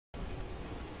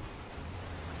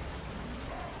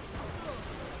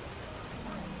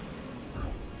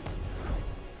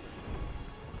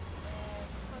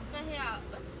her.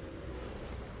 Was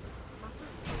macht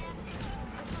das Ding jetzt?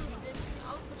 Achso, das lädt sich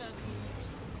auf oder wie?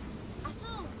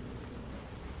 Achso.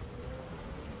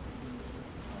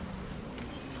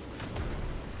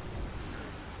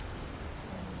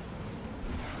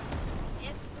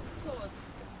 Jetzt bist du tot.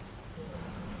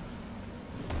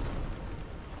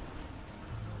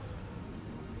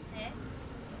 Hä?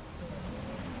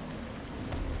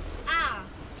 Ah!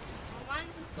 Oh Mann,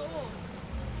 das ist doof.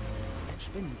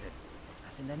 Spinnen sind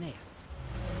etwas in der Nähe.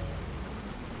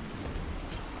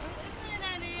 Was ist denn in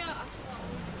der Nähe? Achso, da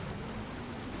oben.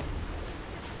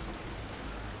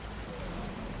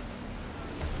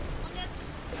 Und jetzt.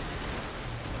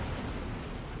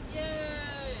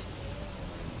 Yay!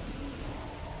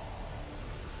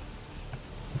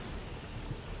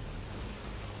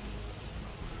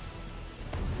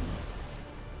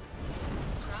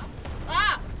 Schau.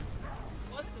 Ah!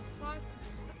 What the fuck?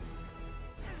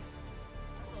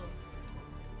 Achso.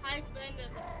 Halt, beende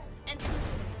es. Endlich.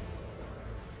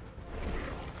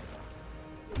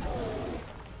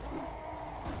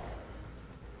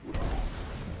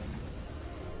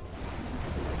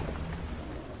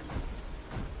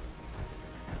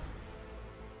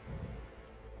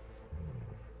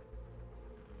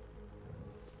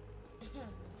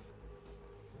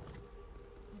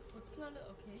 Wir putzen alle?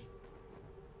 Okay.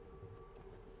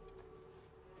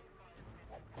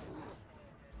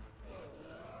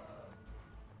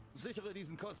 Sichere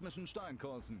diesen kosmischen Stein,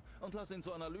 Coulson, und lass ihn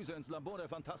zur Analyse ins Labor der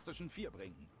Fantastischen Vier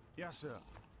bringen. Ja, Sir.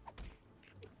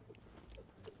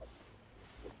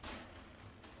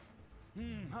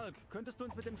 Hulk, könntest du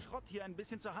uns mit dem Schrott hier ein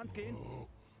bisschen zur Hand gehen?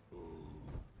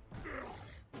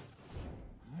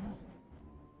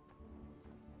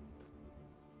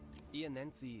 Ihr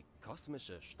nennt sie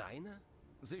kosmische Steine?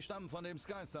 Sie stammen von dem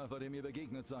Sky Surfer, dem ihr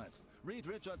begegnet seid. Reed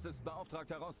Richards ist beauftragt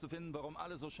herauszufinden, warum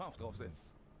alle so scharf drauf sind.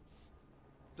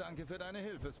 Danke für deine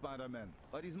Hilfe, Spider-Man.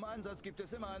 Bei diesem Einsatz gibt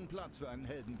es immer einen Platz für einen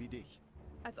Helden wie dich.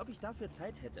 Als ob ich dafür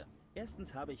Zeit hätte.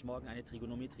 Erstens habe ich morgen eine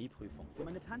Trigonometrieprüfung. Für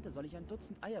meine Tante soll ich ein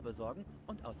Dutzend Eier besorgen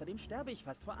und außerdem sterbe ich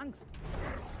fast vor Angst.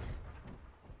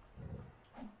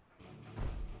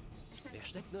 Wer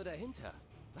steckt nur dahinter?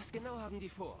 Was genau haben die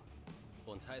vor?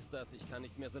 Und heißt das, ich kann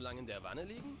nicht mehr so lange in der Wanne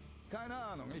liegen? Keine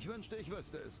Ahnung, ich wünschte, ich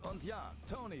wüsste es. Und ja,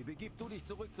 Tony, begib du dich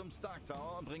zurück zum Stark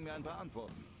Tower und bring mir ein paar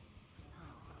Antworten.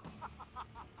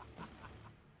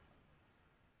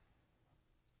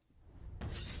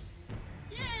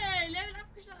 Yay, Level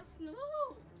abgeschlossen.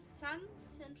 Sun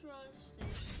Central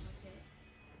Station. Okay.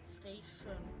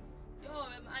 Station. Jo,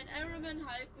 wir haben einen Iron Man,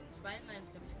 Hulk und Spider-Man,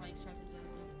 glaube ich, freigeschaltet oder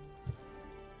so.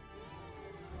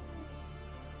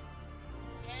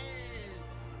 Geld.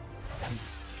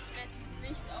 Ich werde es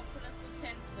nicht auf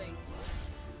 100% bringen.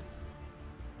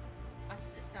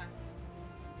 Was ist das?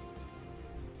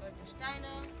 Goldene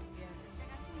Steine. Ja, das ist ja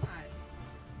ganz normal.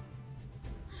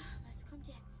 Was kommt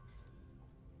jetzt?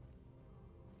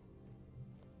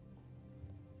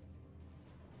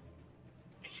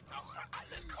 Ich brauche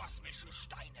alle kosmischen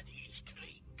Steine, die ich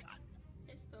kriegen kann.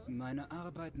 Ist das? Meine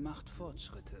Arbeit macht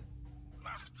Fortschritte.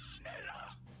 Macht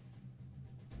schneller.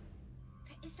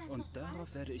 Wer ist das Und noch mal?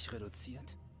 darauf werde ich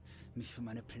reduziert? Mich für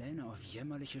meine Pläne auf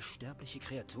jämmerliche, sterbliche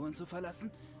Kreaturen zu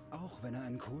verlassen? Auch wenn er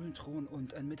einen Kohlenthron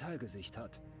und ein Metallgesicht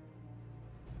hat.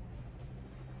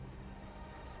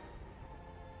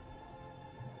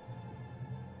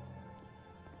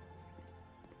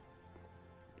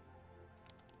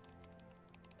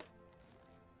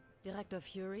 Direktor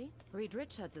Fury, Reed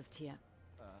Richards ist hier.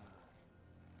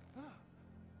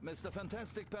 Mr.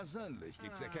 Fantastic persönlich,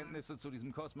 gibt's Erkenntnisse zu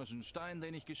diesem kosmischen Stein,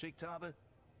 den ich geschickt habe?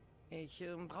 Ich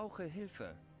brauche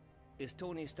Hilfe. Ist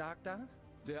Tony Stark da?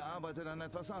 Der arbeitet an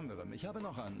etwas anderem. Ich habe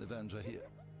noch einen Avenger hier.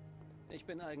 Ich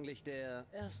bin eigentlich der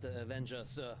erste Avenger,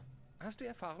 Sir. Hast du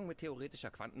Erfahrung mit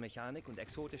theoretischer Quantenmechanik und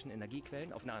exotischen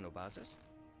Energiequellen auf Nanobasis?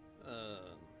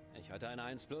 Ich hatte eine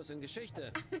 1+ in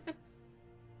Geschichte.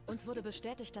 Uns wurde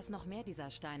bestätigt, dass noch mehr dieser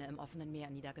Steine im offenen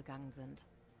Meer niedergegangen sind.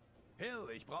 Hill,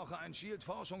 ich brauche ein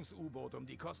Shield-Forschungs-U-Boot, um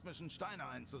die kosmischen Steine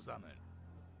einzusammeln.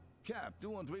 Cap,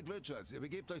 du und Reed Richards, ihr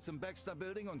begebt euch zum Baxter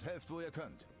Building und helft, wo ihr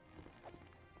könnt.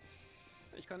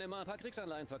 Ich kann immer ein paar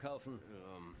Kriegsanleihen verkaufen.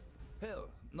 Hill,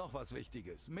 noch was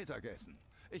Wichtiges. Mittagessen.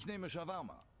 Ich nehme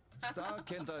Shawarma. Stark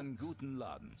kennt einen guten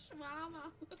Laden.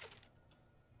 Schwarmer.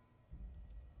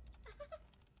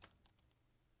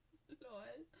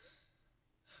 Lol.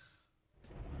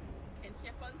 Kennt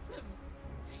ihr von Sims.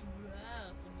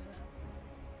 Schwarmer.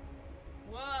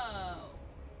 Wow.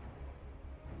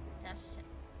 Das Chef.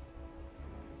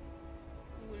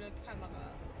 Coole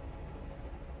Kamera.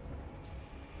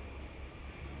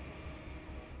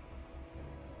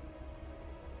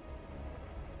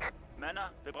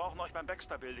 Männer, wir brauchen euch beim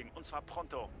Baxter Building, und zwar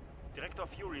pronto. Direktor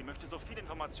Fury möchte so viele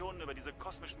Informationen über diese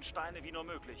kosmischen Steine wie nur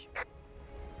möglich.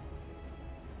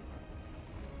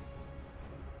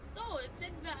 So, jetzt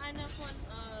sind wir einer von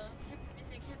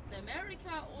Captain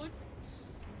America und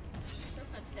The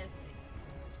Fantastic.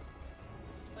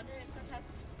 Von den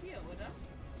Fantastischen Vier, oder?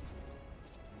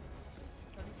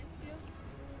 Soll ich jetzt hier?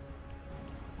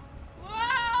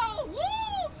 Wow!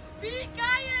 Woo! Wie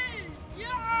geil!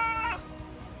 Ja!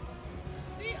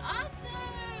 Wie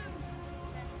awesome!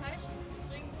 Ein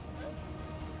Fallschirmspringen ist.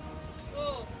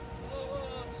 Oh!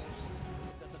 Oh!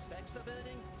 Ist das Baxter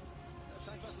Building? Da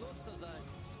scheint was los zu sein.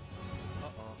 Oh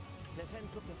oh. Der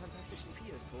Fanclub der Fantastischen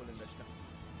Vier ist wohl in der Stadt.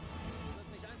 Es wird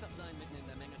nicht einfach sein, mitten in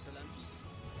der Menge zu landen.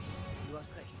 Du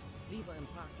hast recht. Lieber im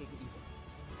Park gegenüber.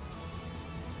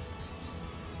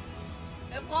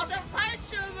 Er braucht ja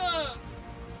Fallschirme!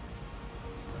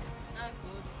 Na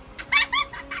gut.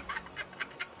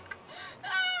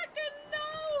 Ah,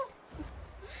 genau!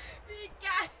 Wie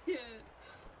geil!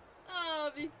 Ah,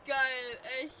 wie geil,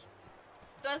 echt.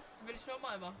 Das will ich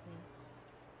nochmal machen.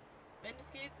 Wenn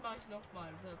es geht, mache ich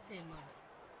nochmal, so 10-mal.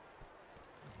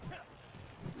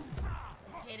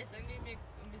 Okay, das ist irgendwie mir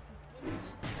ein bisschen gruselig.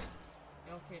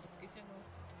 Ja, okay, das geht ja noch.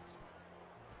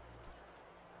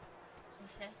 So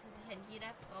schleicht er sich an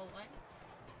jeder Frau rein.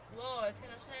 Wow, jetzt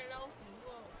kann er schnell laufen.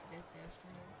 Wow, der ist sehr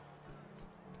schnell.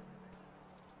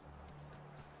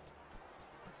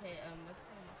 Okay, was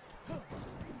kann man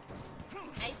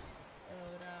machen? Eis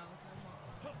oder was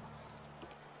auch immer.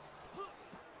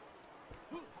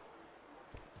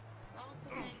 Warum kommen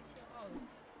wir eigentlich hier raus?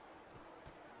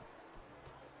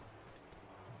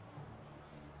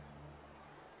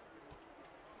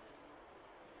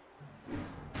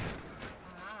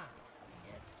 Ah,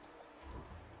 jetzt.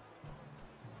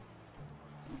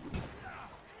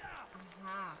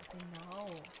 Aha, genau.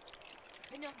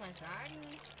 Könnt ihr auch mal sagen,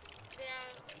 wer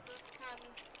das kann?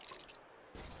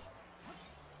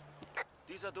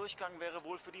 Dieser Durchgang wäre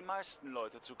wohl für die meisten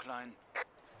Leute zu klein.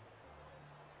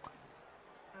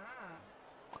 Ah.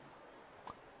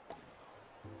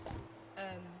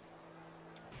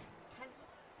 Kannst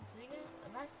Zwinge?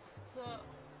 Was zur...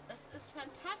 Das ist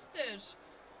fantastisch!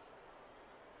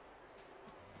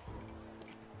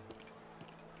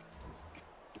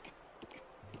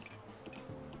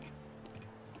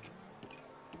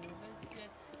 Wo willst du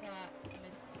jetzt da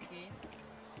mitgehen?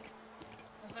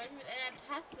 Was soll ich mit einer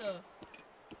Tasse?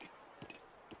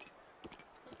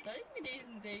 Was soll ich mit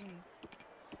diesem Ding?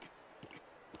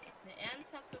 Eine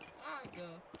ernsthafte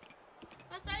Frage.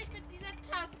 Was soll ich mit dieser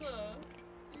Tasse?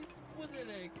 Die ist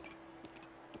gruselig.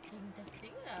 Gegen das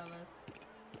Ding oder was?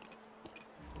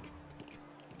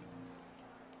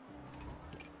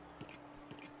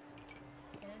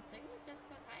 Ja, dann zwing mich doch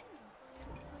da rein.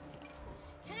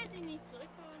 Kann er sich nicht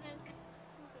zurückkommen? Das ist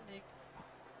gruselig.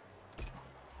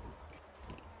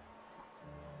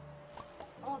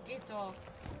 Oh, geht doch.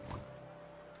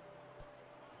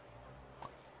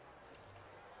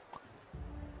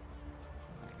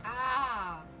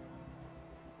 Ah!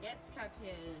 Jetzt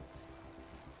kapier.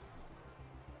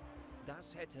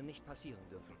 Das hätte nicht passieren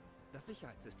dürfen. Das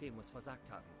Sicherheitssystem muss versagt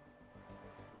haben.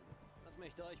 Lass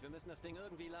mich durch, wir müssen das Ding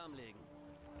irgendwie lahmlegen.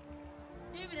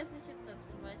 Nehmen wir das nicht jetzt da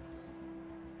drin, weißt du?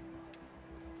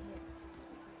 Okay, das ist was.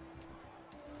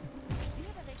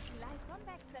 Wir berichten live vom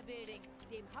Baxter Building,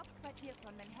 dem Hauptquartier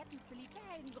von Manhattans beliebter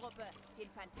Heldengruppe, den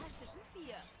Fantastischen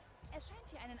Vier. Es scheint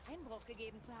hier einen Einbruch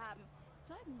gegeben zu haben.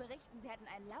 Zeugen berichten, sie hätten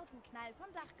einen lauten Knall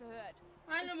vom Dach gehört.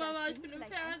 Hallo Ist Mama, das ich bin Ding im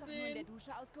vielleicht einfach nur in der Fernsehen.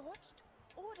 Dusche ausgerutscht?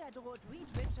 Oder droht Reed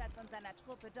Richards und seiner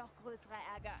Truppe doch größerer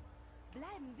Ärger?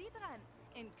 Bleiben Sie dran.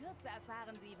 In Kürze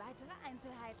erfahren Sie weitere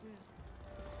Einzelheiten.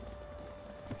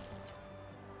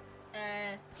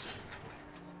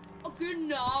 Oh,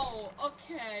 genau.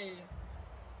 Okay.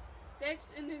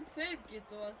 Selbst in dem Film geht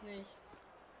sowas nicht. So.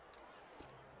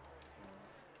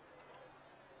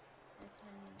 Wir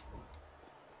können...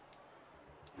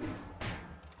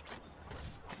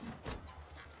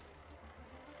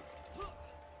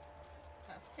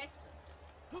 Perfekt.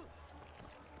 Okay.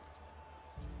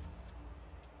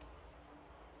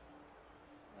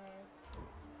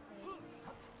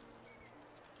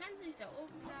 Kann sie nicht da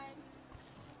oben bleiben?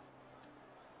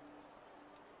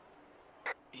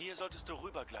 Hier solltest du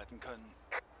rübergleiten können.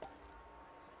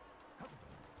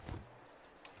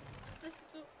 Das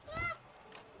ist so... Ah!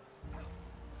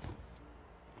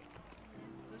 Das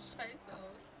sieht so scheiße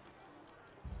aus.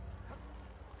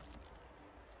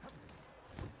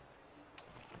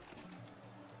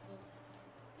 So.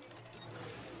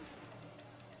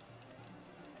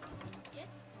 Und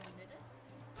jetzt haben wir das.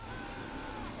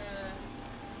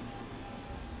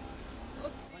 Mein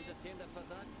Upsi. System, das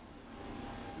versagt?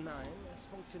 Nein, es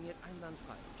funktioniert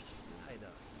einwandfrei.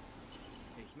 Leider.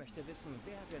 Ich möchte wissen,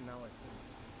 wer genau es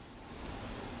benutzt.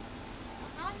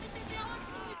 Warum ist es hier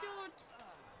unten, Idiot?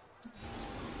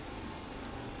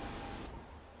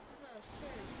 So,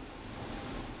 Schild.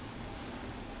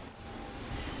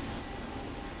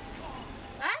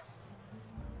 Was?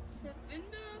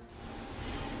 Verbinde?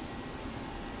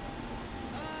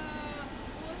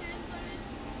 Wohin soll ich?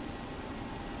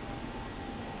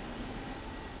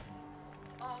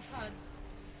 Oh Gott.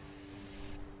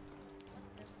 What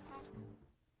the fuck?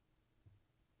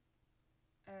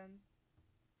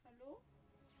 Hallo?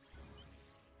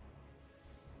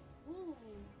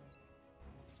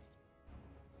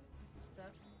 Was ist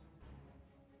das?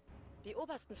 Die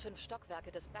obersten 5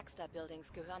 Stockwerke des Baxter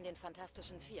Buildings gehören den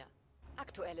Fantastischen Vier.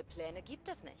 Aktuelle Pläne gibt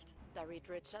es nicht, da Reed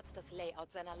Richards das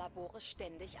Layout seiner Labore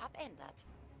ständig abändert.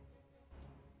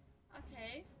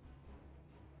 Okay.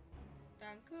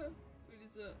 Danke für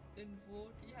diese Info.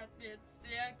 Die hat mir jetzt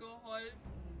sehr geholfen.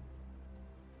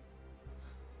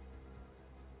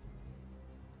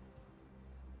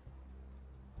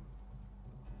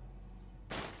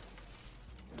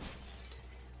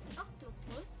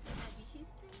 Octupus? Wie hieß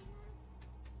der nochmal?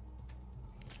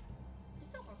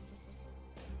 Ist doch Octopus.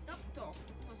 Dr.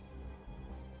 Octopus.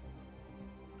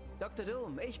 Dr.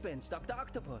 Doom, ich bin's, Dr.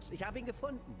 Octopus. Ich habe ihn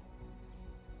gefunden.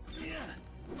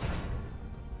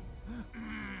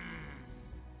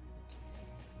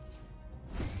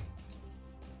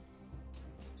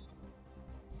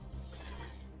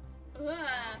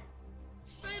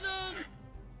 Bildung!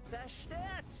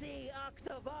 Zerstört sie,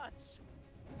 Octobots!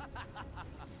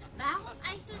 Warum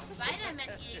eigentlich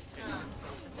Spider-Man-Gegner?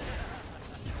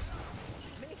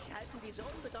 Mich halten diese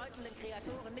unbedeutenden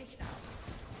Kreaturen nicht auf.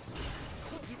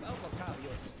 Gib auf,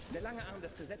 Octavius. Der lange Arm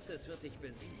des Gesetzes wird dich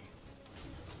besiegen.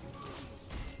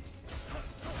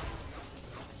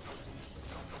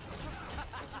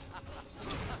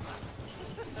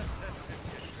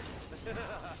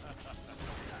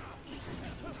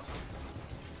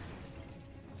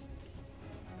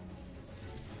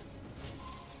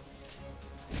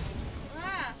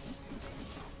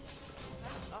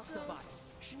 Octobots,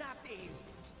 schnappt ihn!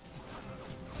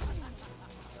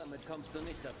 Damit kommst du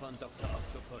nicht davon, Dr.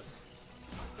 Octopus.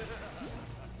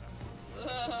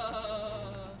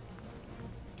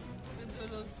 Ich bin so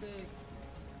lustig.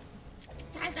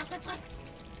 Da ist doch gedrückt.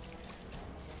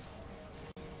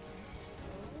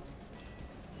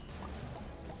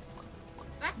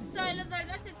 Was zur Hölle soll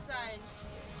das jetzt sein?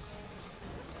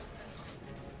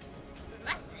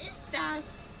 Was ist das?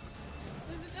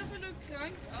 Das sieht einfach nur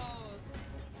krank aus.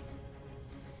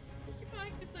 Ich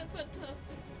mag Mr.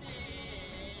 Fantastic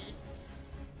nicht.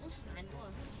 Oh, schon 1 Uhr.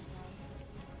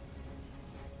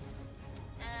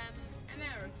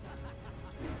 America.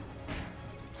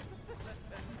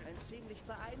 Ein ziemlich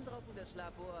beeindruckendes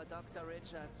Labor, Dr.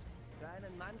 Richards. Für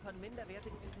einen Mann von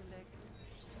minderwertigem Intellekt.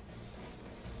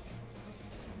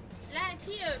 Bleib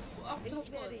hier, du Octopus.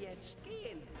 Ich werde jetzt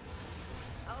gehen.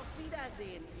 Auf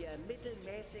Wiedersehen, ihr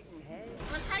mittelmäßigen Helden.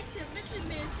 Was heißt hier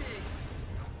mittelmäßig?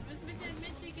 Du bist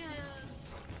mittelmäßige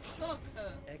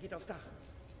Schurke. Er geht aufs Dach.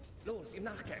 Los, ihm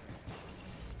nachkämpfen.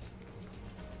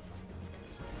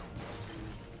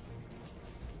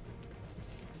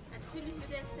 Natürlich wird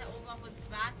jetzt der Ober auf uns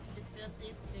warten, bis wir das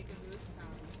Rätsel hier gelöst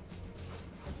haben.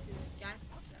 Das ist natürlich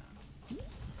ganz klar.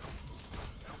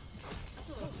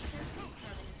 Achso, ich kann es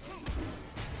gerade nicht.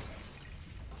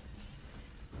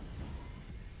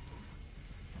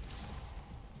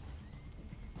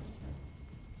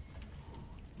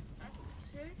 Was?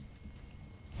 Schild?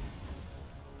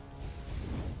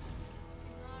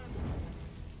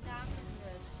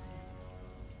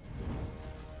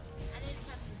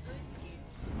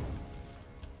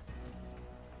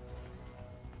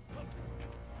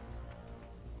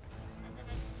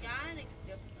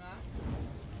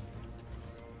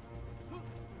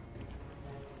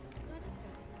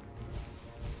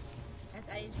 Das ist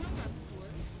eigentlich schon ganz cool.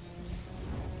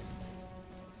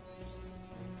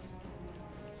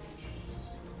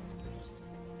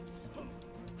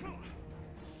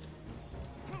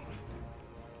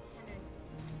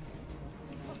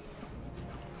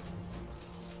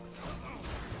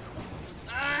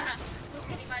 Ah, ich muss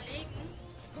mir überlegen.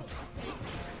 Wegen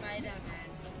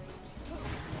Spider-Man.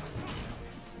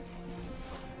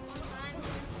 Oh nein.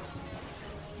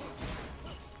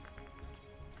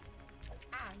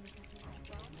 Ah, das ist ein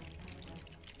Aufbau.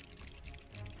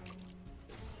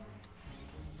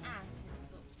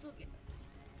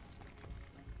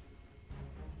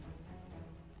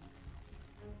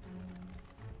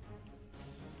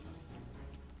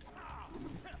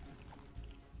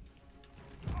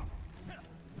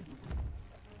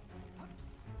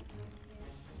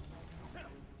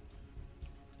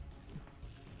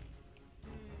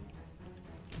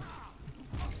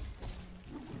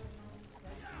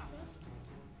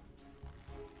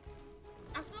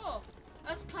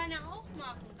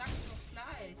 machen? Sag's doch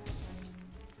gleich.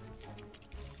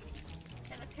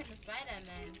 Ich habe das keine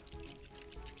Spider-Man.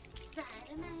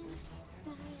 Spider-Man.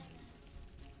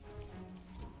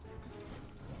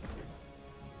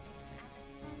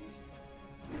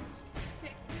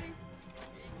 Text nicht.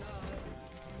 Egal.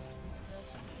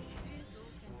 Wieso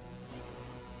kennst du nicht?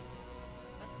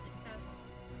 Was ist das?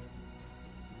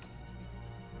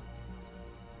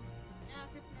 Ja,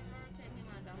 Captain America, geh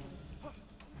mal da.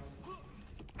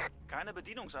 Keine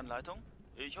Bedienungsanleitung?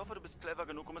 Ich hoffe, du bist clever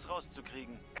genug, um es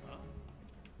rauszukriegen.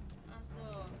 Ach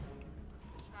so.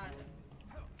 Schade.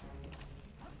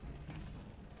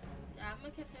 Der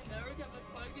arme Captain America wird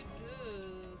voll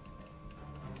gedisst.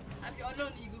 Hab ich auch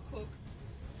noch nie geguckt.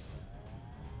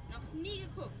 Noch nie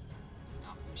geguckt.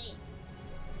 Noch nie.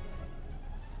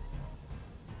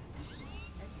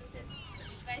 Das ist jetzt,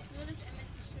 ich weiß nur, dass er mit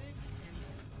dem Schild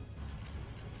kämpft.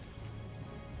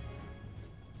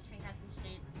 Ich kann gerade nicht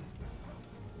reden.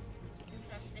 Ich bin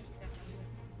zwar schlecht daran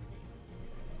jetzt zu reden.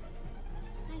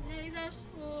 Ein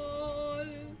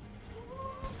Laserstrahl.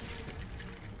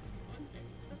 Und es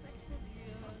ist was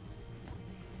explodiert.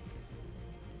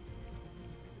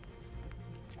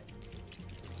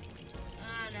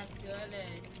 Ah,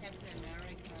 natürlich. Captain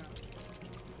America.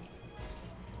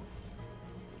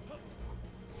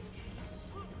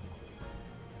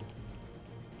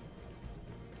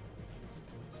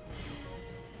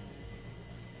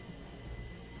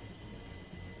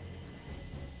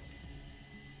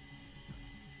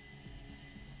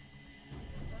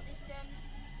 Was soll ich denn?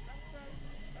 Was soll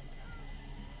das da?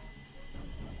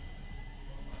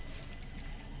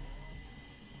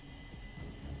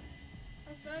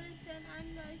 Was soll ich denn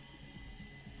anleuchten?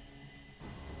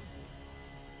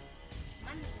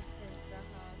 Mann, ist das Fenster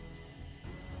hart.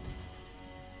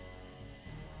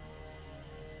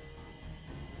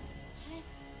 Hä?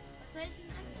 Was soll ich denn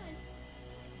anleuchten?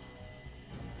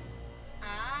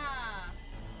 Ah.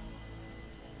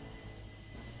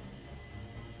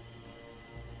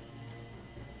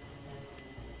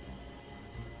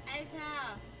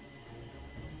 Alter.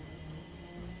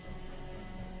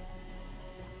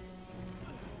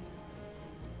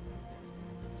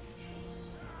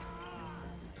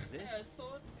 Er ist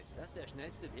tot. Ist das der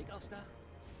schnellste Weg aufs Dach?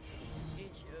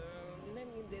 Ich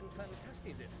nenne ihn den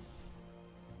Fantasti-Lift.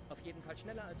 Auf jeden Fall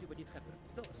schneller als über die Treppe.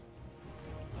 Los.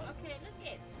 Okay, los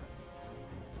geht's.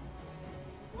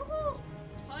 Wuhu.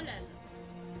 Toller Lift.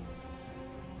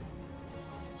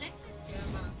 Leck das hier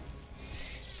mal.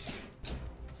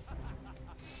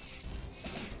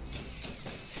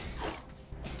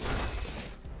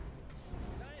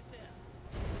 Da ist er.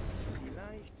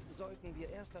 Vielleicht sollten wir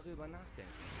erst darüber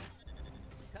nachdenken.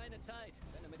 Keine Zeit.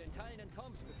 Wenn er mit den Teilen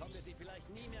entkommt, bekommen wir sie vielleicht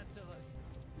nie mehr zurück.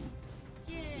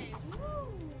 Yay.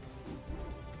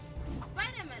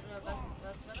 Spider-Man oder was?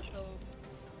 Was war das so?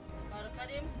 War doch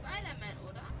gerade eben Spider-Man,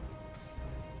 oder?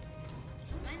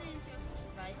 Kann man den nicht irgendwo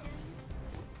speichern?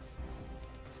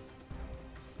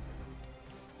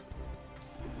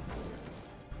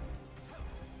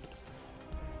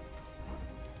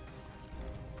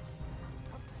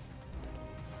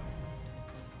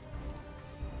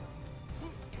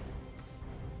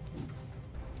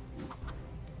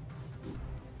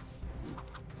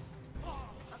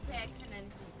 Okay, er kann ja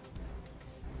nicht.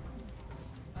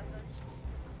 Was soll ich tun?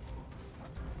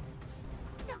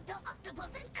 Dr.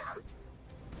 Octopus entkommt!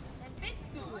 Wer bist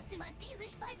du? Du musst über diese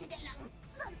Spalte gelangen,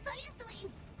 sonst verlierst du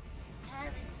ihn!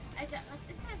 Harry, Alter, was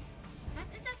ist das? Was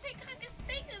ist das für ein krankes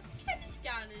Ding? Das kenne ich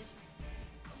gar nicht.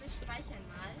 Wir speichern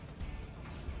mal.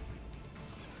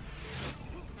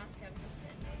 Das macht ja gut zu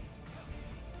Ende.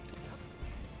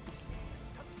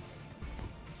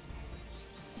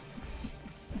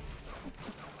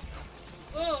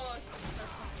 Oh, das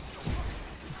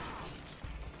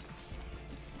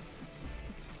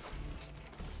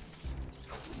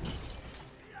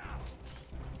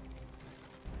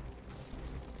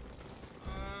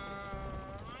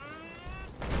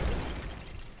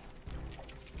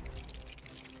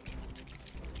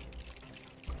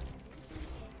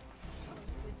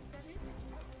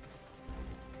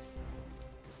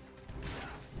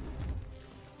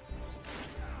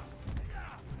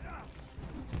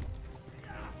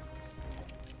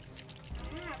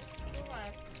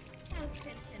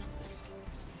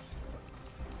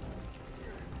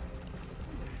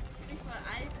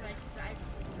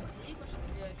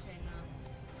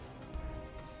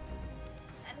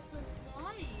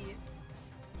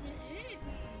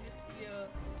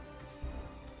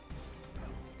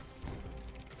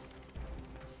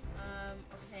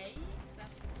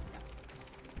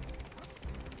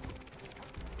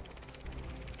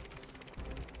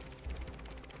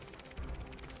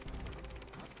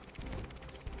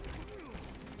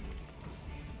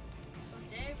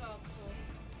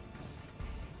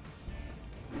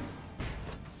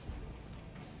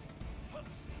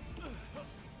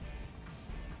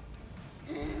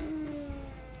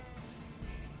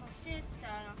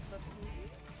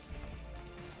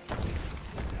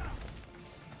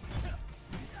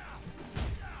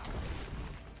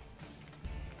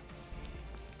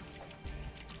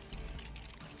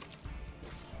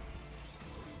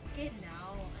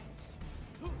Genau.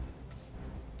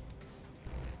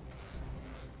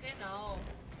 Genau.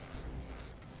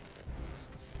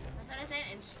 Was soll das sein?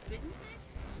 Ein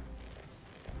Spinnennetz?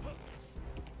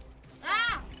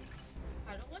 Ah!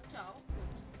 Falle runter, auch gut.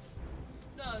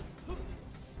 Natürlich.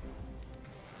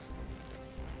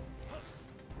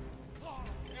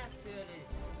 Natürlich.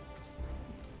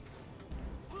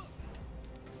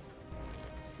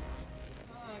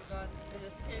 Oh Gott, das wird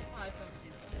jetzt 10-mal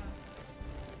passieren, oder?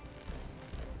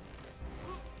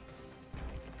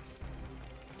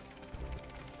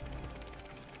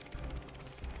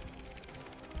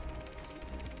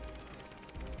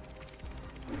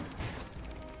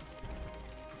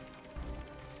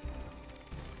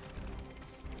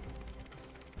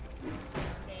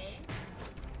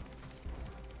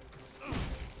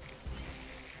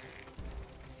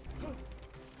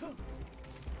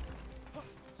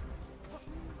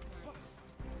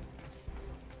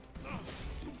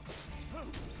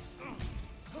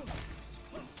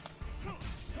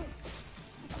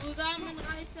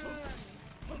 Zusammenreißen! Hat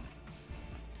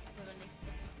aber nichts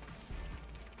gemacht.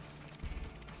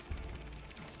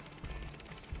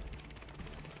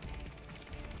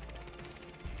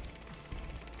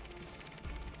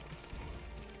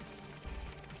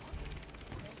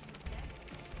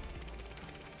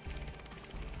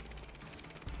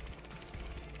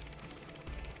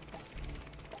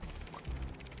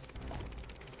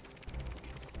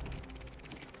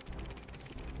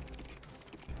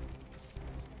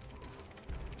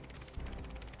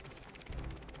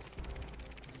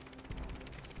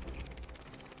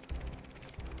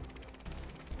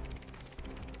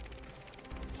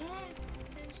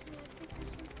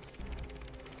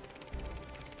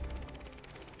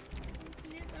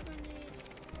 Funktioniert aber nicht.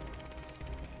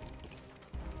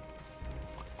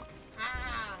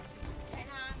 Ah,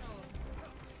 keine Ahnung.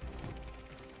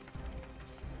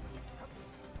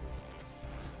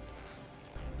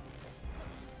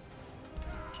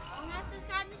 Warum hast du es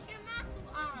gerade nicht gemacht, du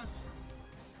Arsch?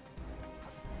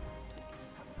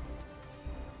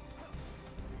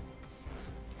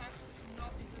 Kannst du nur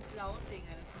auf diese blauen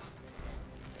Dinger das machen.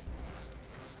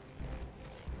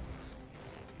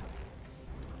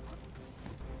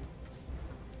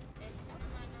 Ich will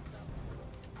mal nach da oben.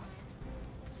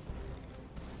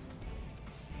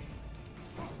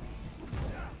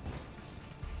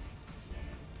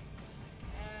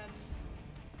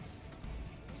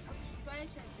 Wo ist das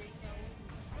Speicherding da oben?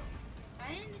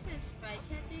 Nein, ist ein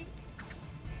Speicherding.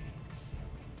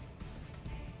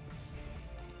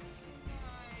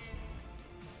 Nein.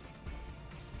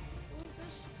 Wo ist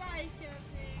das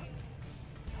Speicherding?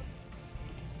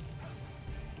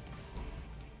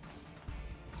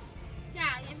 Tja,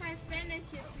 jedenfalls beende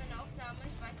ich jetzt meine Aufnahme.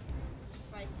 Ich weiß nicht, ob es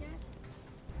speichert.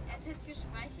 Er hat jetzt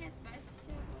gespeichert, weiß ich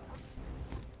ja.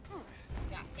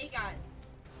 Ja, egal.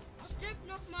 Stimmt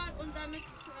nochmal und damit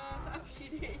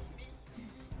verabschiede ich mich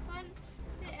von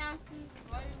der ersten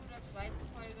Folge oder zweiten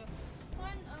Folge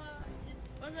von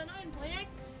unserem neuen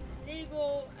Projekt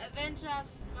Lego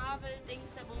Avengers Marvel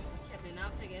Dings der Bums. Ich habe den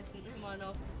Namen vergessen, immer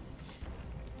noch.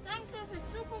 Danke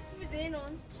fürs Zugucken, wir sehen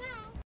uns. Ciao.